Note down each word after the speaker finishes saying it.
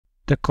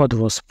The code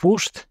was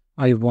pushed.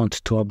 I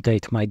want to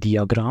update my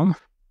diagram.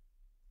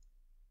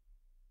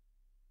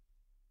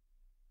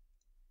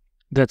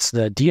 That's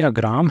the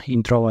diagram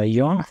in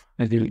Draw.io.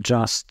 I will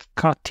just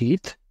cut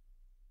it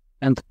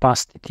and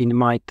paste it in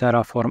my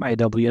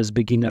Terraform+AWS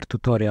beginner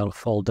tutorial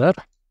folder.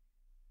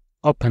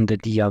 Open the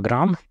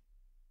diagram.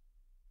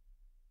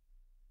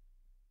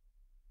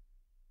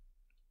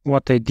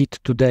 What I did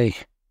today,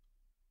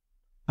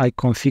 I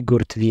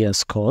configured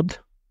VS Code.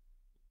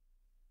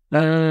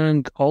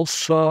 And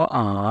also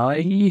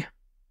I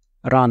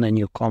ran a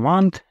new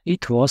command.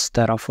 It was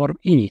Terraform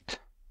init.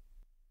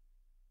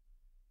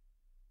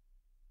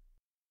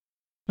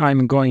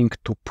 I'm going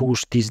to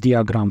push this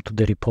diagram to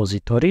the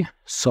repository.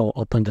 So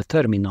open the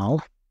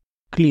terminal,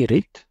 clear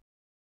it,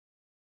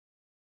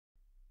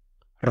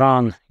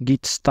 run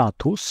git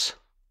status.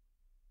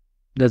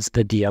 That's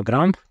the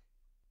diagram.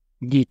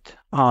 Git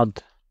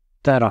add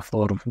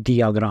terraform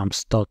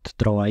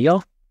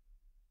diagrams.draw.io.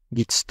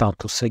 Git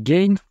status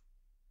again.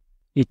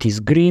 It is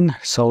green,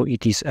 so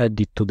it is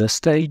added to the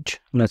stage.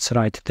 Let's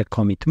write the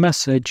commit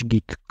message,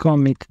 git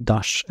commit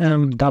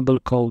 -m double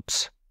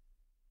quotes,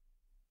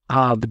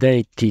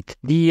 updated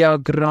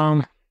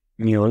diagram,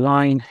 new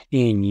line,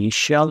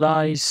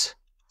 initialize,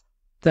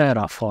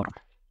 Terraform.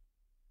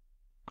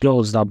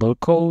 Close double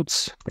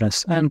quotes,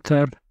 press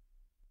enter,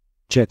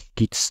 check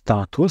git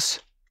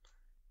status.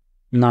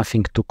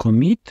 Nothing to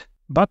commit,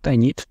 but I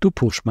need to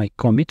push my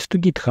commit to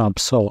GitHub,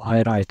 so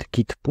I write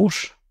git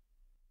push.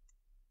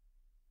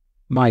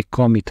 My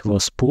commit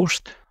was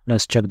pushed.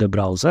 Let's check the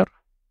browser,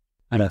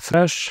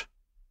 refresh,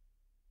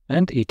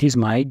 and it is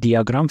my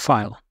diagram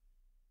file.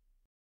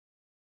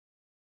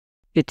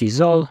 It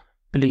is all.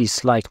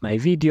 Please like my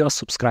video,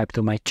 subscribe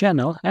to my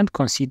channel, and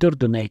consider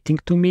donating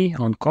to me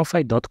on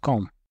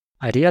ko-fi.com.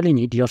 I really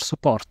need your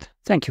support.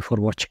 Thank you for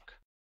watching.